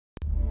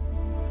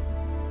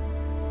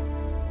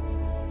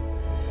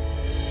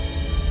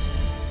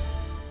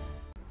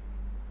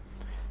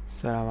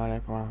السلام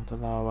عليكم ورحمة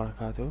الله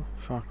وبركاته.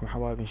 شلونكم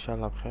حبايبي؟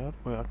 انشالله بخير.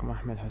 وياكم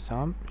احمد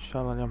حسام.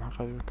 انشالله اليوم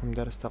حقدم لكم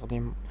درس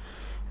تقديم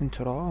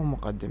انترو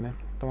ومقدمة.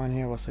 طبعا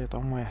هي بسيطة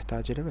وما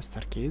يحتاج لها بس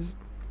تركيز،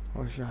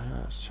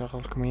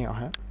 وشغلكم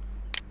اياها.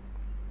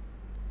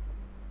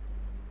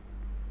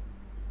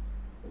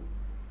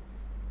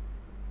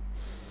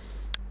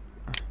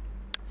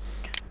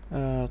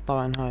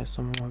 طبعا هاي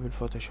صمموها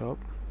بالفوتوشوب،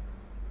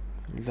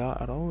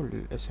 الدائرة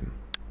والاسم.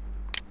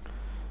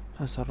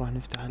 هسه نروح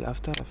نفتح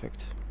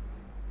الافترافكت.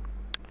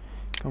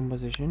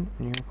 كومبوزيشن،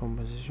 نيو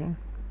كومبوزيشن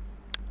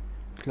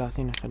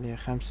 30 نخليها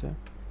 5.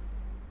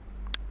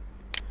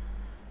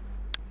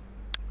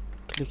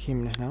 كليكي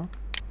من هنا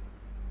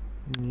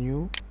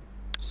نيو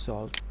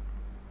سولد.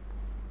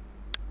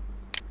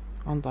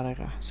 عن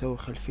طريق راح نسوي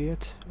خلفية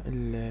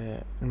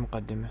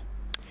المقدمة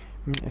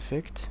من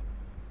افكت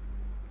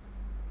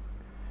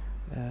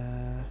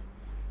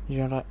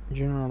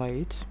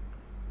جنريت،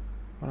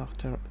 راح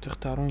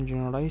تختارون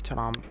جنريت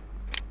رام.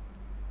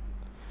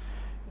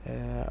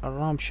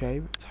 الرام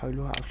شيب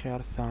تحولوها على الخيار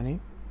الثاني،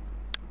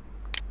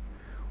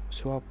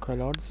 سواب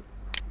كولورز،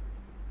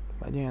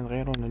 بعدين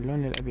تغيرون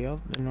اللون الابيض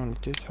للون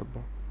اللي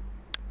تحبه.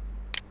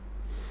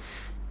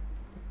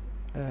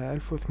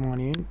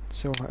 1080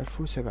 تسووها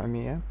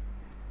 1700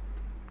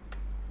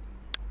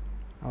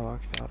 او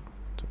اكثر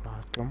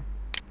براحتكم.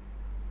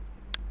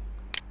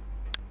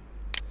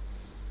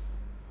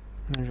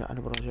 نرجع على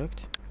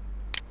البروجكت.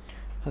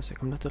 هسه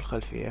كملت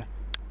الخلفية،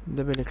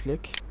 دبل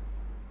كليك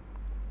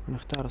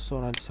ونختار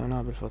الصورة اللي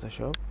سويناها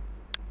بالفوتوشوب،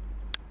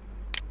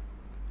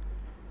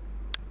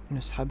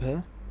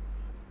 نسحبها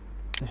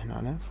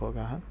هنا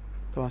فوقها.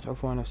 طبعا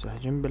تعرفوها نفس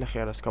الحجم،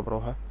 بالاخير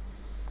تكبروها.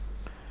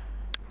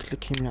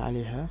 كليك يمين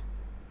عليها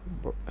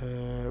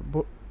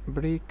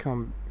بري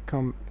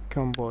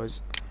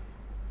كومبوز،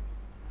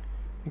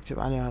 نكتب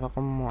عليها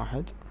رقم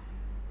 1.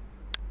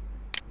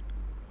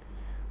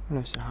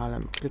 ونفس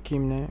الحالة كليك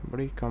يمين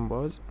بري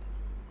كومبوز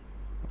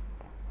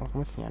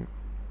رقم 2.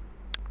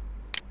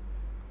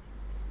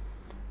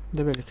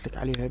 دبل كليك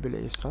عليها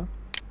باليسرى،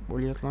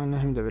 واللي يطلع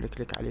لنا هم دبل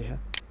كليك عليها.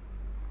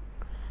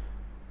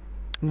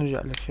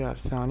 نرجع للخيار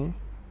الثاني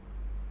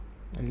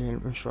اللي هي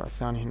المشروع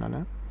الثاني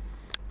هنا،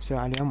 نسوي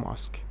عليها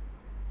ماسك.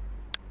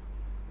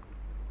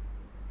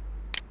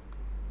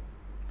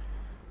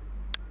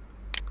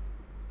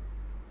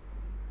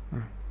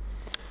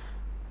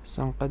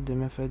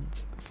 سنقدم فد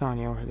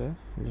ثانية واحدة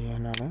اللي هي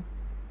هنا،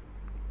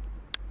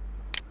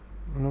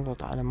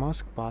 ونضغط على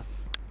ماسك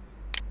باث.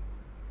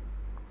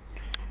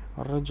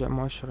 نرجع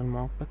مؤشر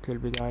المؤقت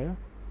للبداية،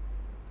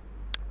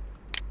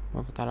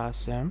 نضغط على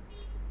السهم،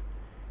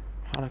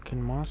 نحرك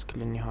الماسك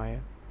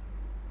للنهاية،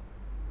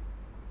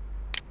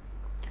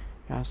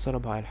 يعني تصير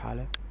بهاي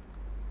الحالة.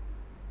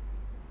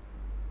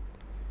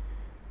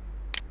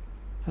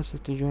 هسه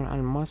تجون على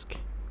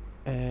الماسك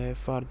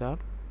فاردر،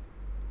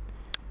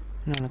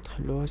 هنا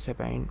تخلوها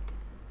 70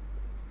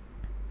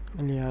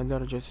 اللي هي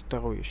درجة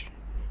التغويش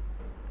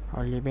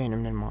أو اللي يبين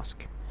من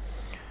الماسك.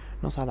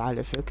 نصعد على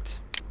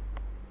الافكت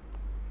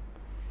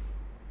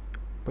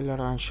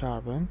بلر عن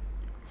شاربن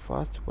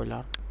فاست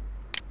بلر.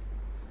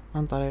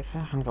 عن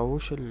طريقها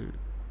حنغوش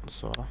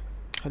الصورة،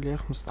 خليها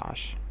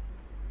 15.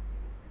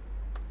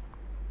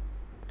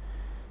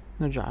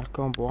 نرجع على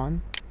الكومب 1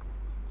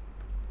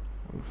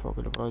 فوق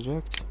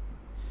البروجكت،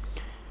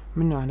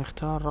 منه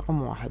هنختار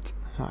رقم 1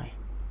 هاي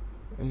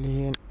اللي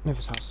هي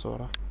نفس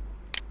هالصورة،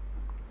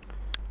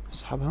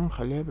 نسحبها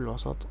ونخليها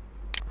بالوسط.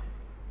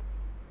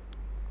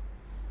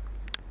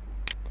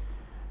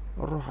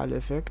 نروح على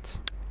الافكت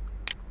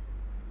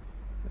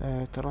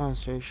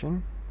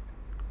ترانسيشن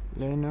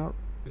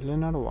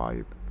لينر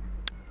وايب،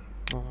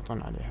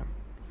 نضغطون عليها.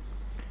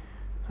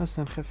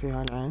 هسه نخفي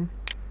هالعين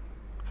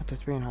حتى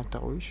تبين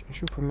هالتغويش،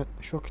 نشوف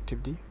شو وقت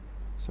تبدي.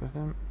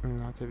 مثلا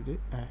من تبدي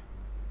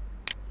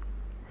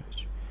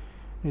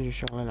نجي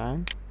نشغل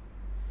العين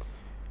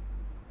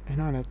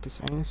هنا.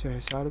 90 نسويها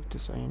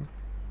 -90،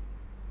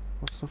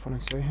 والصفر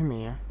نسويها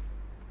 100.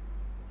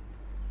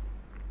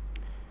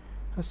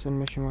 هسه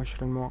نمشي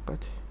مؤشر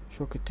المؤقت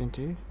شو وقت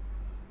تنتهي،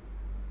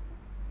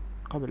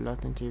 قبل لا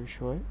تنتهي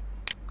بشوي.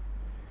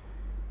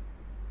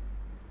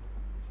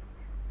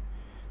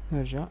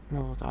 نرجع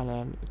نضغط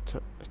على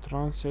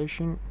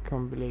ترانسيشن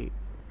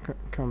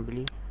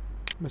كومبلي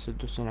بس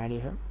تدوسين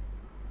عليها.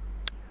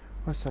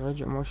 هسه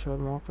نرجع مؤشر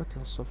المؤقت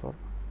للصفر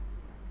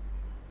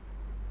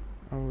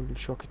او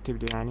الشوكة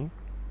تبدي يعني،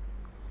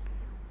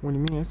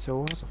 والمية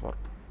تسووها 0.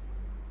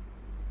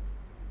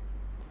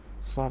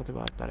 صارت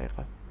بهاي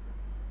الطريقة.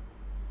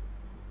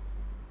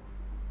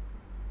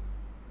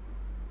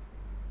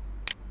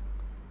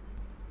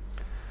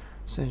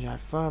 سنرجع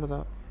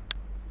الفاردة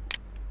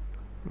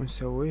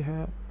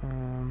ونسويها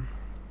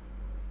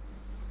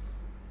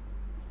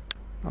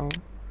او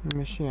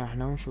نمشيها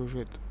احنا ونشوف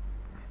جد،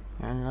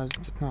 يعني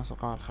لازم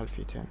تتناسق على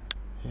الخلفيتين.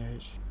 هي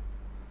هيج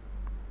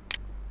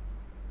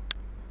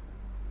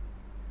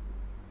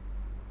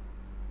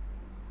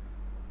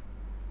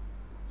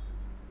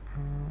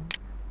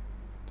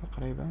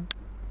تقريبا.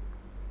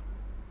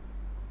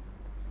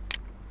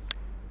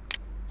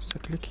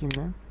 كليك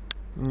يمين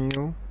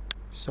نيو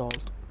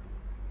سولد.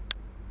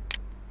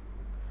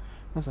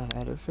 نصعد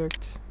على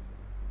افكت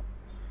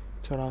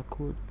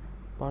تراكود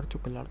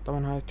بارتيكولر.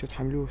 طبعا هاي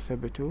تحملوه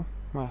وثبتوه،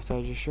 ما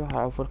يحتاج شيء.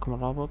 هأوفركم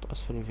الرابط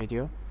اسفل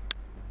الفيديو.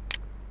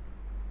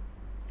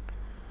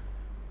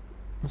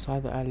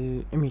 نصعد على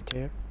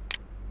الاميتر.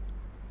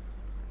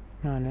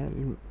 هنا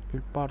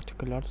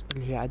البارتيكولرز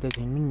اللي هي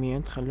عددهن من 100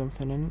 تخلوه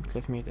مثلا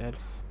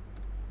 300,000.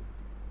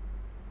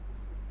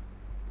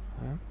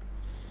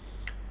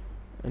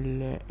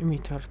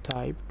 الاميتر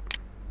تايب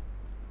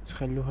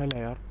تخلوها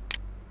لاير.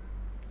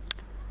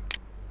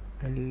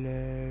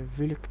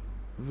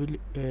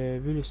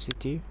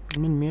 الفيلوسيتي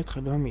من 100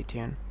 تخلوها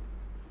 200.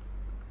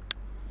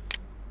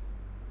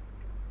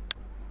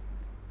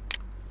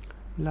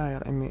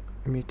 لاير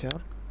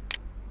اميتر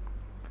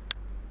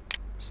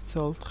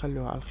ستول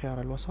تخلوها على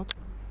الخيار الوسط،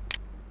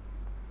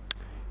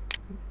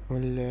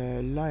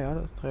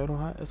 واللاير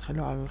تغيروها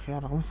تخلوها على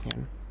الخيار رقم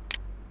 2.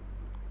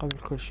 قبل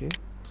كل شي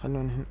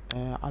تخلون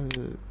على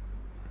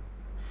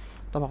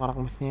الطبقة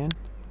رقم 2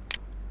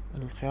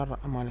 الخيار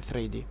مال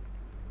 3D.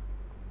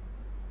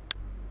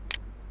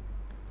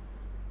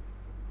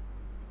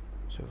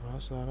 شوفها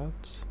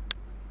صارت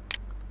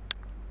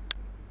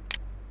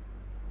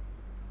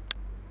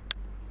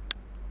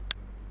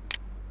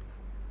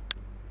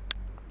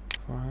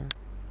فاهم.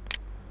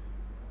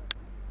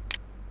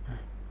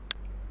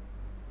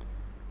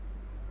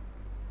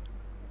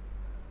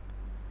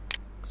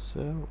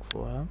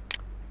 وقفوها.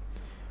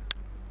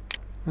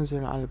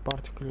 ننزل على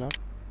البارتيكولر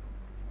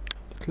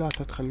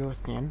 3 تخلوها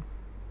 2.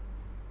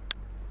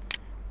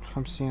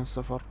 50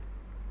 صفر.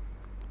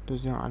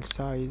 تدوزون على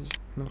السايز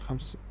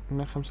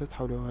من الخمسة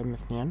تحولوها من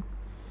 2.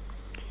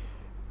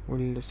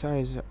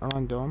 والسايز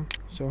راندوم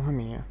سووها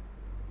 100.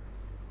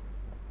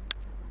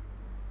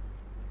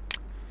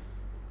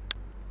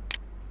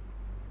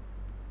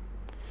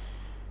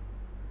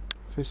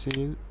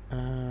 فسيل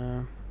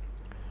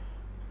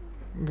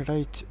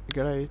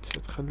جريت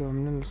تخلوها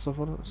من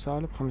الصفر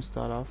سالب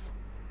 5000.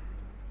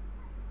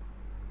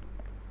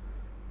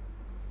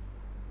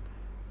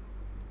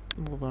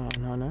 نضغط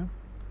عن هنا.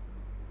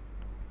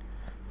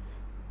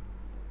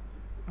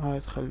 هاي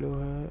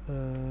تخلوها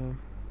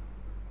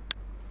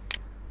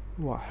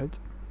 1.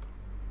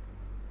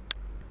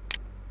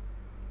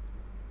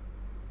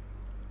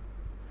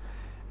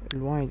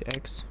 الوايد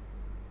اكس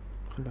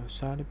خلوها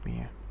سالب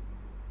 100.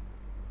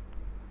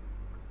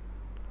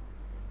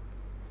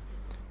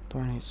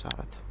 طبعا هي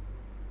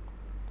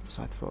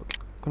تصعد فوق.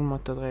 كل ما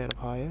تتغير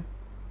بهاي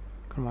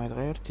كل ما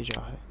يتغير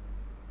اتجاهها.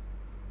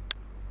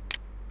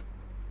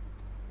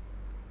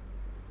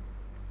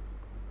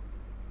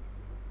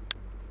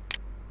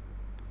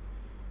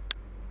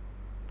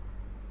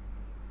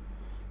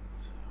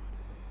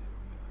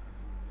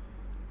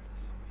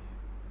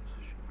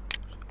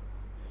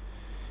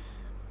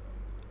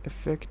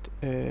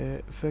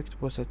 افكت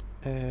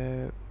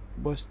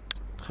بوست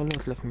تخلوها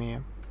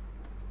 300.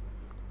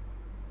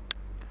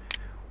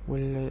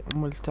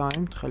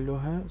 والتايم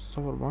تخلوها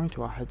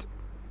 0.1.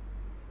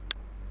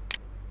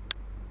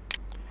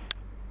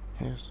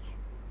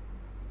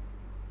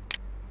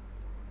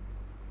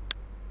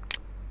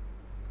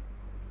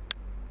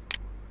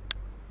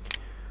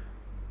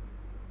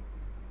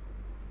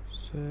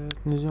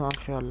 تنزلون على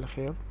الخيار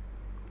الأخير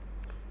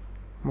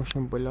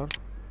موشن بولر.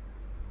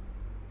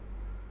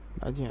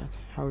 بعدين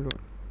تحاولون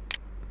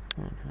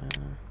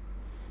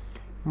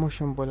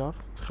موشن بولر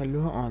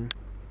تخلوها اون.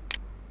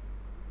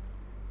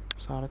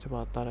 صارت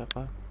بهذه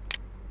الطريقة.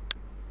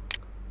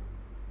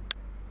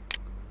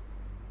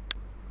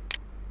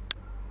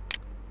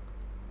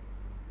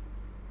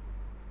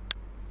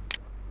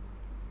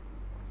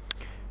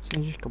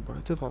 سنجي كبرها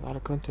تضغط على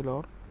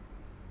كنترول،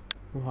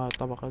 وهاي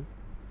الطبقة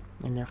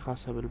اللي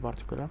خاصة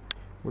بالبارتيكولر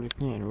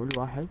والاثنين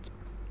والواحد.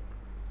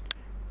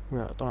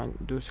 طبعا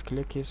دوس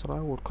كليك يسرى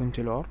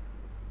والكنترول،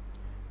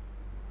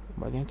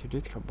 وبعدين تبدأ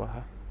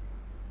تكبرها.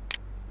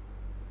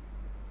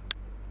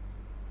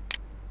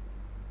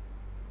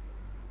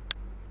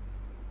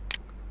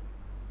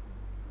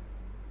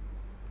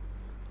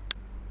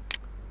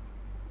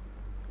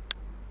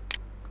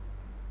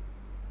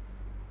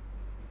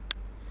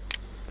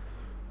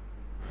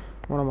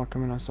 ورا ما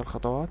كملنا هسه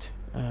الخطوات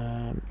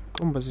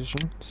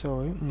كومبوزيشن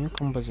تسوي نيو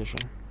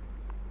كومبوزيشن.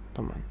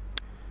 طبعا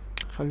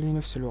خليه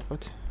نفس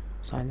الوقت،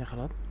 صار عندي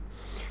غلط.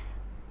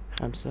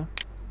 5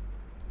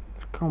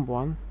 الكومب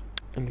 1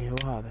 اللي هو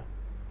هذا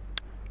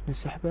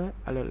نسحبه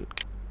على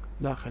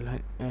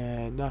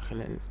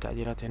داخل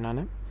التعديلات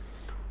هنا.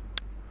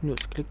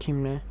 ندوس كليك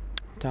يمنه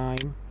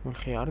تايم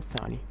والخيار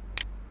الثاني.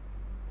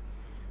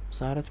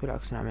 صارت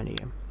بالعكس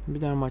العملية،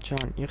 بدل ما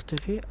كان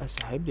يختفي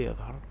هسه يبدأ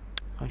يظهر.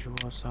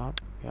 نشوف صار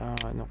يا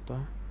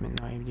نقطة من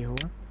هاي اللي هو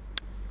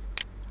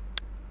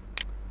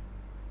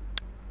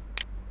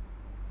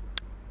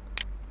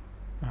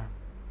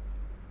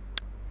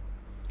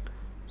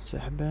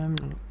سحبه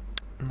من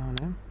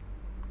هنا.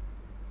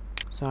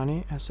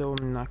 ثاني هسوي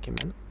من هنا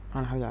كمان.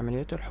 انا حابب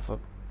عملية الحفظ.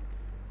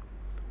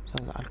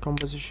 صارت على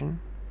الكومبوزيشن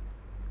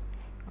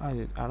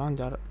ادد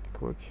اراندر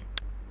كويك.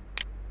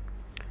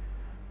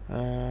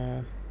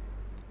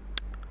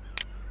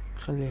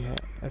 نخليها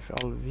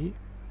FLV.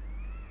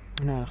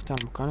 هنا نختار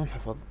مكان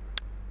الحفظ،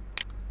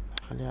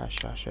 خليها على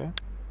الشاشة.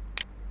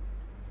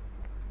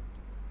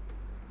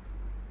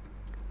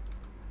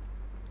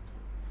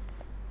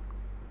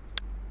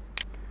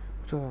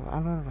 وتضغط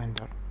على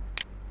الرندر.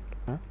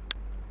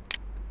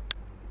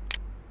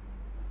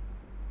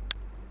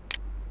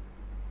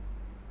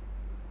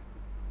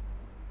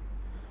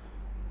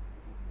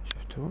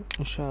 شفتوا؟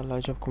 ان شاء الله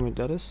عجبكم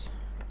الدرس،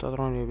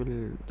 انتظروني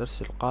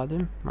بالدرس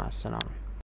القادم. مع السلامة.